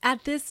 But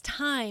at this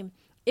time,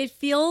 it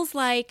feels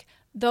like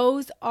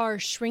those are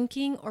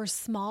shrinking or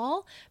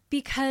small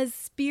because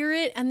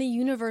Spirit and the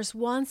universe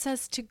wants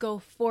us to go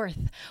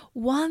forth,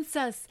 wants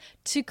us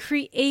to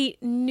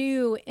create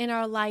new in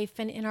our life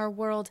and in our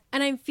world.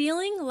 And I'm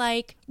feeling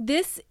like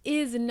this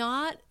is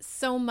not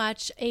so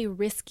much a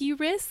risky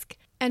risk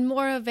and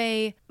more of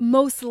a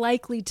most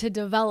likely to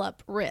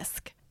develop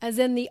risk, as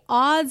in the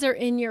odds are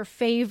in your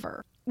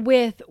favor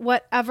with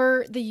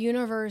whatever the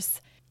universe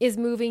is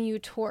moving you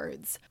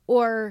towards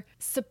or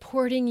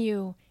supporting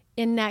you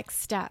in next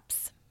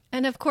steps.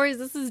 And of course,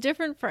 this is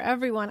different for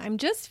everyone. I'm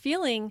just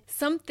feeling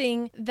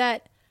something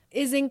that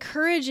is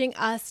encouraging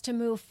us to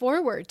move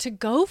forward, to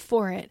go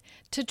for it,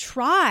 to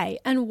try.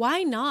 And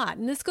why not?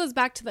 And this goes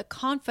back to the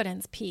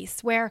confidence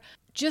piece where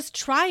just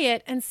try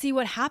it and see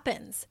what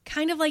happens.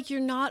 Kind of like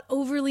you're not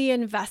overly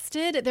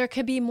invested. There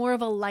could be more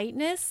of a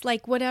lightness,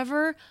 like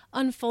whatever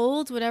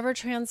unfolds, whatever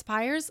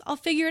transpires, I'll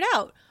figure it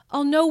out.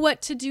 I'll know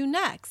what to do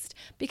next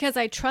because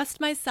I trust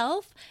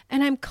myself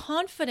and I'm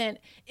confident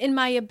in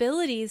my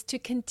abilities to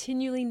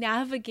continually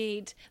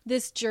navigate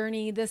this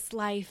journey, this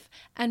life,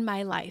 and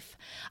my life.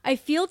 I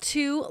feel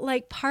too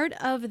like part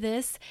of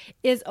this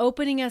is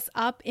opening us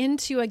up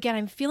into, again,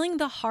 I'm feeling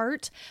the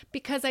heart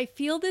because I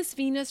feel this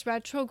Venus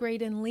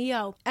retrograde in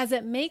Leo as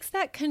it makes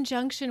that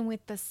conjunction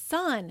with the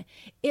sun.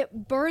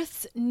 It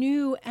births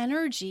new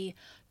energy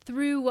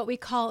through what we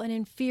call an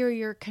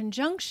inferior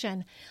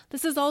conjunction.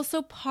 This is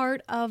also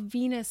part of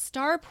Venus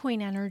star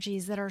point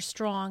energies that are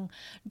strong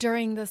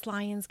during this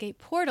Lionsgate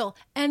portal.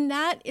 And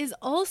that is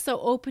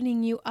also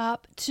opening you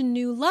up to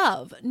new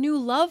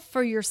love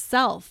for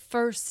yourself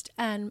first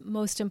and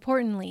most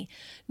importantly,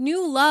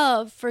 new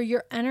love for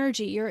your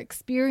energy, your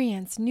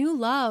experience, new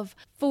love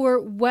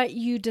for what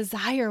you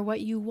desire,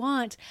 what you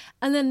want.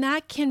 And then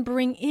that can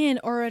bring in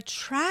or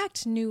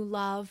attract new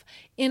love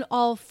in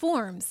all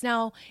forms.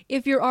 Now,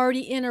 if you're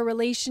already in a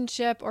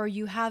relationship or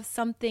you have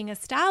something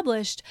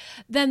established,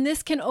 then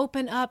this can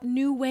open up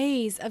new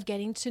ways of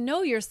getting to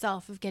know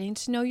yourself, of getting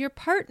to know your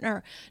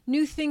partner,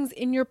 new things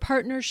in your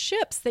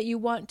partnerships that you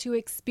want to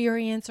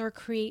experience or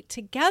create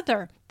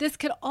together. This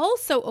could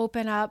also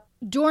open up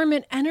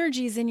dormant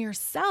energies in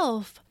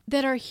yourself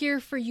that are here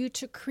for you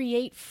to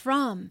create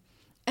from.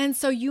 And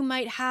so you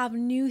might have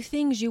new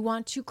things you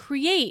want to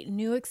create,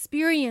 new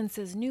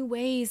experiences, new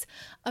ways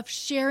of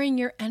sharing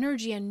your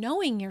energy and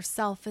knowing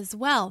yourself as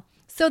well.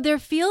 So there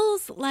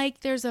feels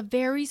like there's a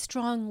very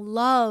strong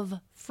love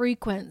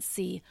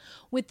frequency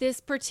with this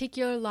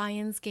particular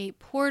Lionsgate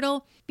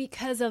portal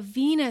because of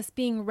Venus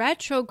being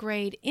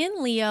retrograde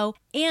in Leo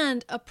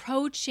and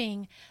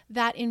approaching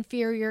that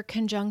inferior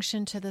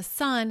conjunction to the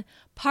Sun,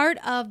 part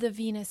of the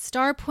Venus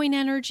star point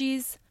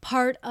energies,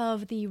 part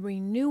of the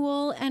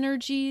renewal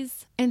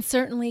energies, and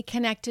certainly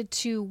connected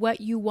to what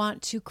you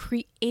want to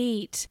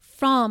create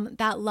from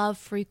that love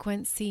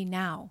frequency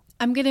now.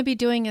 I'm going to be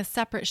doing a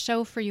separate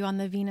show for you on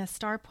the Venus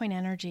star point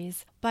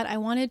energies, but I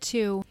wanted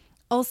to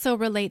also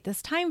relate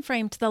this time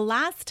frame to the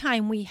last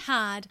time we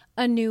had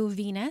a new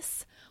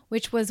Venus,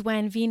 which was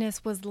when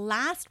Venus was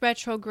last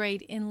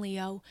retrograde in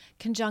Leo,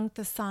 conjunct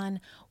the Sun,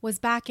 was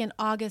back in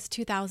August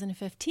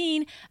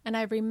 2015. And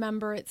I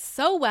remember it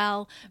so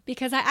well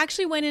because I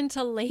actually went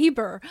into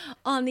labor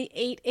on the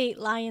 8/8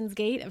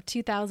 Lionsgate of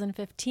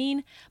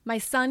 2015. My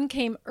son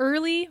came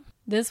early.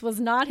 This was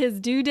not his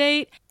due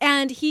date.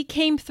 And he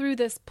came through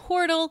this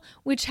portal,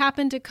 which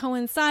happened to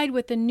coincide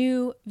with the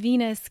new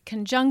Venus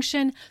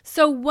conjunction.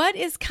 So what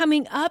is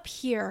coming up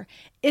here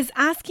is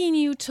asking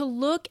you to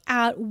look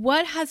at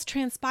what has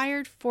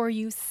transpired for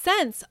you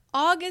since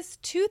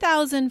August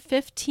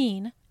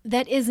 2015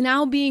 that is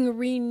now being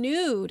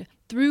renewed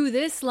through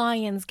this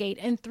Lionsgate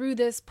and through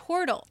this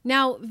portal.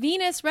 Now,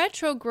 Venus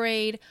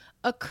retrograde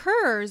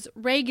occurs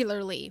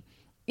regularly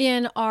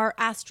in our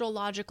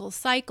astrological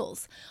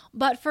cycles.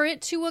 But for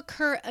it to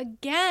occur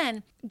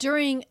again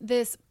during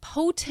this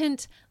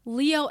potent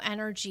Leo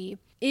energy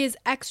is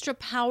extra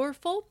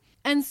powerful.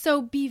 And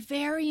so be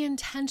very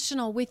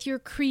intentional with your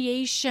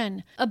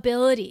creation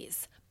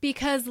abilities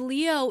because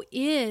Leo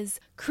is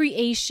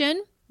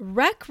creation,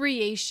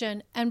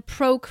 recreation, and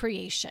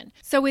procreation.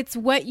 So it's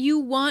what you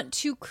want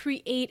to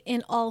create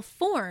in all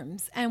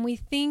forms. And we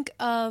think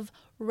of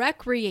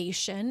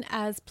recreation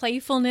as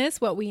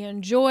playfulness, what we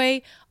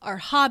enjoy, our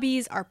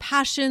hobbies, our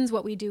passions,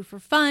 what we do for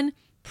fun.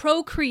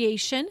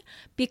 Procreation,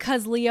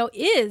 because Leo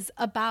is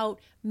about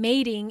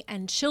mating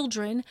and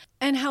children,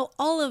 and how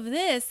all of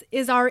this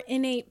is our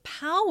innate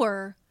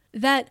power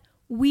that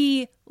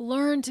we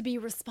learn to be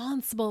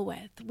responsible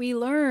with. We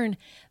learn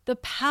the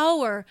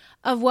power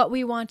of what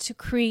we want to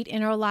create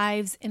in our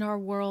lives, in our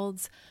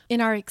worlds,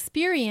 in our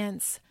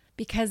experience,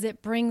 because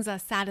it brings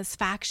us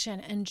satisfaction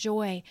and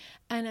joy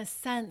and a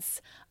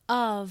sense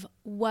of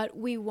what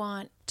we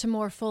want to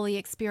more fully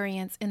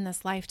experience in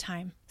this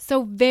lifetime.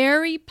 So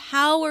very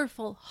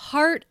powerful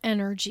heart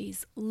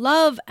energies,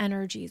 love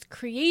energies,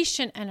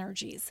 creation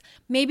energies.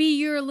 Maybe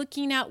you're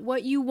looking at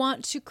what you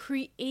want to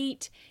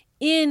create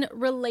in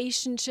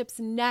relationships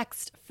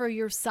next for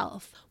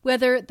yourself,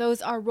 whether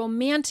those are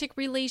romantic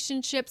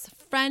relationships,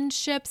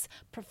 friendships,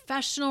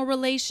 professional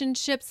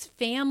relationships,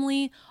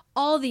 family,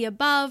 all the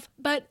above.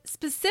 But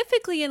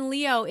specifically in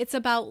Leo, it's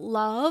about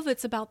love,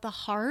 it's about the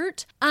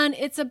heart, and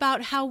it's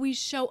about how we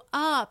show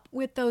up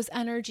with those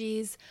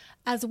energies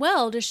as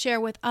well to share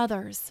with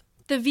others.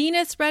 The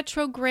Venus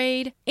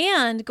retrograde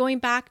and going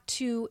back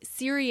to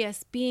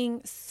Sirius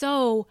being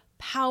so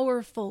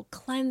powerful,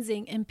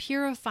 cleansing, and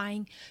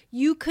purifying,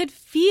 you could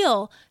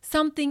feel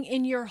something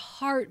in your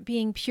heart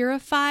being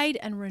purified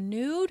and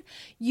renewed.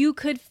 You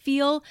could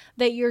feel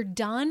that you're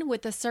done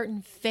with a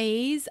certain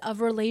phase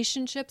of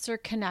relationships or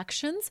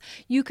connections.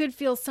 You could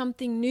feel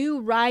something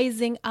new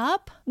rising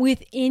up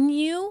within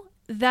you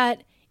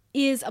that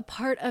is a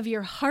part of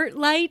your heart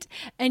light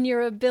and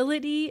your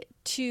ability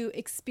to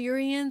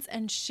experience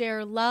and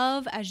share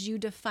love as you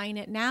define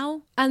it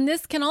now. And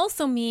this can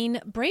also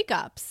mean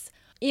breakups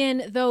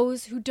in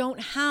those who don't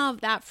have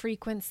that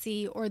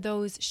frequency or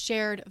those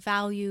shared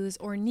values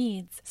or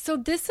needs. So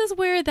this is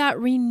where that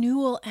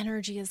renewal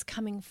energy is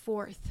coming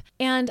forth.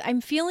 And I'm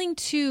feeling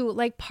too,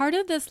 like part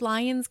of this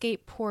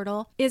Lionsgate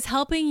portal is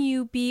helping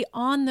you be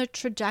on the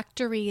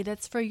trajectory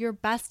that's for your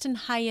best and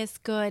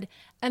highest good,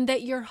 and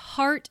that your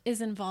heart is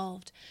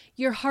involved.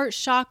 Your heart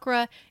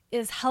chakra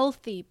is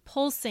healthy,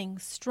 pulsing,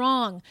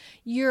 strong.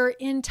 You're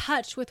in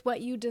touch with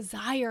what you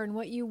desire and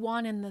what you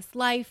want in this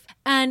life.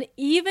 And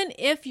even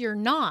if you're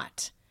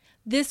not,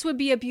 this would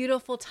be a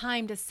beautiful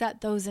time to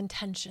set those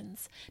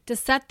intentions, to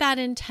set that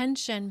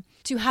intention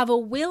to have a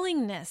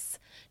willingness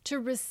to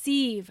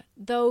receive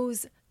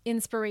those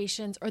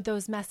inspirations or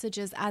those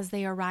messages as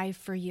they arrive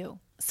for you.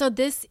 So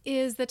this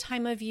is the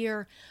time of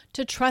year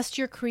to trust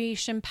your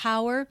creation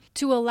power,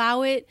 to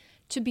allow it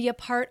to be a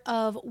part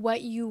of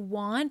what you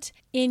want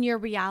in your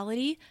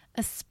reality,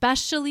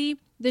 especially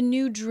the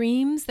new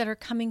dreams that are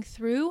coming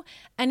through,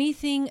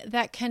 anything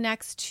that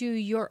connects to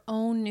your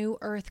own new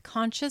earth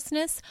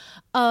consciousness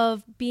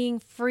of being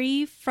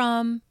free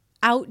from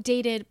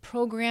outdated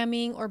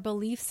programming or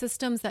belief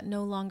systems that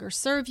no longer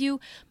serve you,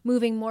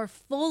 moving more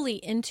fully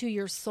into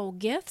your soul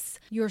gifts,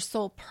 your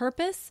soul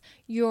purpose,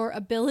 your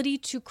ability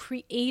to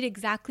create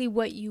exactly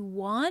what you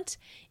want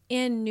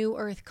in new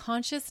earth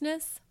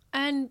consciousness,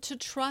 and to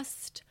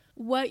trust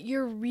what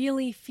you're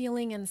really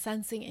feeling and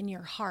sensing in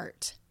your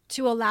heart,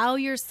 to allow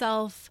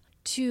yourself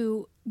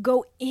to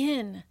go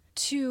in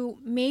to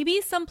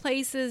maybe some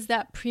places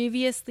that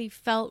previously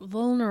felt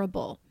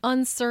vulnerable,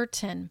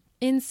 uncertain,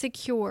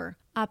 insecure,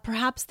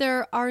 Perhaps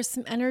there are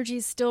some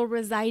energies still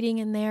residing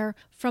in there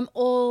from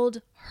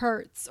old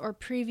hurts or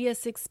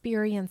previous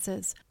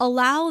experiences.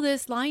 Allow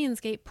this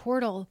Lionsgate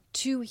portal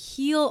to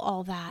heal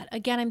all that.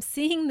 Again, I'm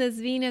seeing this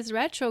Venus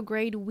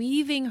retrograde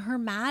weaving her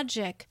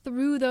magic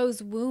through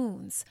those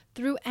wounds,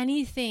 through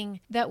anything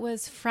that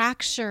was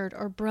fractured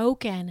or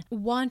broken,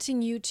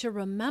 wanting you to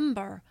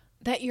remember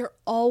that you're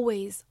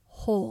always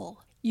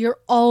whole. You're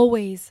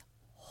always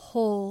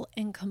whole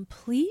and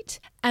complete.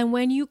 And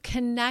when you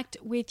connect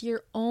with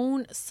your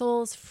own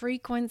soul's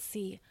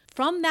frequency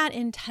from that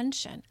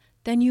intention,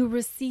 then you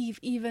receive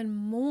even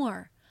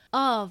more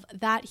of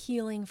that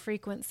healing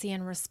frequency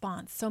and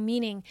response. So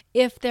meaning,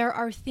 if there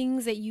are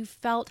things that you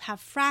felt have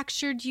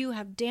fractured you,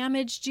 have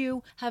damaged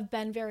you, have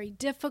been very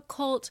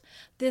difficult,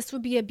 this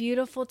would be a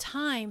beautiful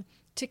time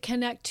to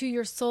connect to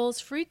your soul's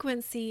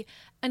frequency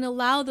and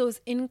allow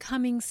those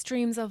incoming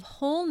streams of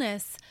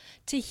wholeness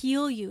to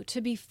heal you,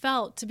 to be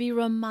felt, to be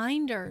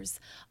reminders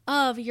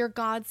of your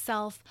God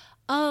self,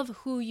 of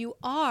who you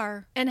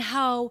are and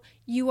how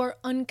you are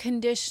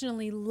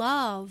unconditionally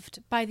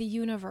loved by the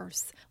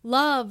universe,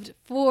 loved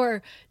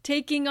for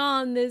taking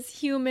on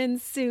this human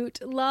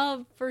suit,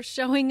 loved for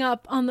showing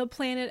up on the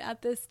planet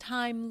at this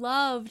time,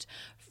 loved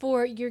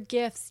for your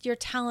gifts, your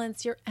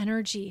talents, your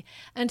energy,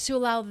 and to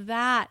allow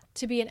that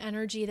to be an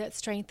energy that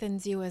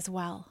strengthens you as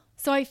well.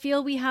 So I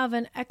feel we have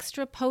an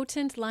extra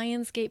potent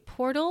Lionsgate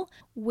portal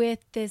with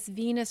this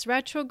Venus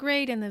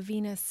retrograde and the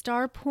Venus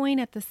star point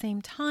at the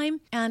same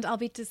time. And I'll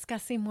be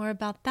discussing more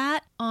about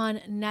that on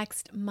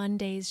next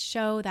Monday's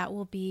show. That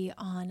will be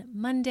on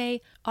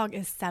Monday,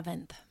 August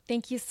 7th.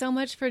 Thank you so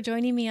much for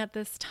joining me at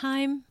this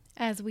time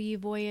as we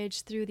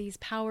voyage through these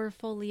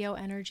powerful Leo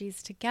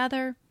energies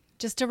together.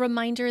 Just a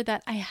reminder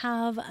that I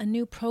have a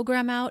new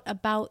program out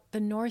about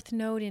the North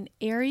Node in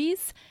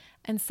Aries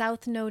and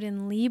South Node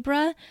in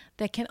Libra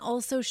that can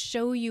also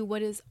show you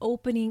what is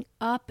opening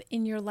up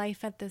in your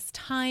life at this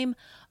time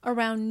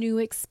around new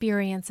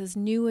experiences,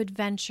 new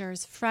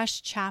adventures,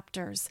 fresh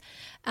chapters.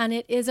 And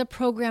it is a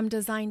program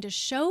designed to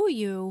show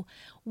you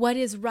what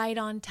is right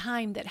on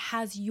time that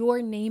has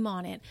your name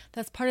on it.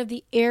 That's part of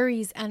the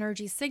Aries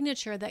energy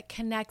signature that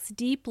connects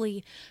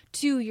deeply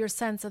to your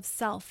sense of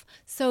self.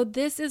 So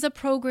this is a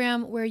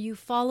program where you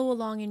follow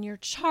along in your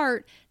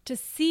chart to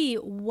see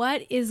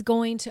what is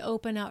going to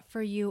open up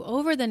for you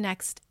over the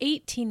next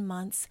 18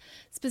 months,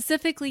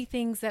 specifically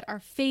things that are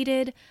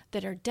fated,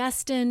 that are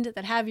destined,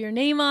 that have your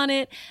name on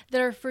it,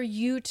 that are for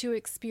you to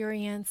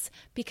experience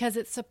because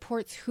it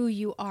supports who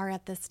you are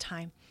at this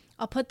time.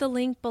 I'll put the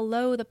link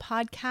below the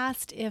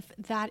podcast if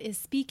that is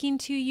speaking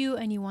to you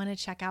and you want to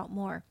check out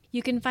more.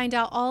 You can find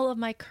out all of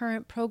my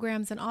current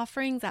programs and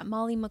offerings at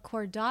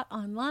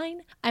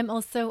mollymccord.online. I'm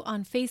also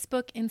on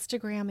Facebook,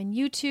 Instagram, and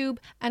YouTube.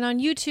 And on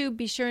YouTube,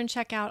 be sure and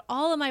check out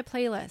all of my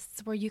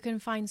playlists where you can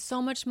find so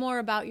much more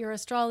about your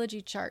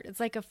astrology chart. It's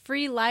like a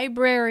free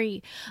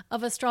library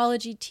of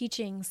astrology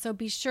teaching, so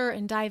be sure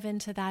and dive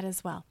into that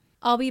as well.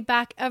 I'll be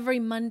back every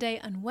Monday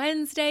and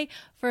Wednesday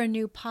for a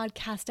new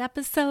podcast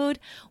episode.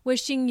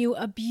 Wishing you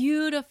a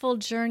beautiful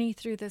journey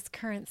through this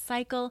current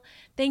cycle.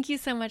 Thank you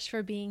so much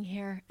for being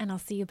here, and I'll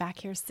see you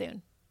back here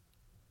soon.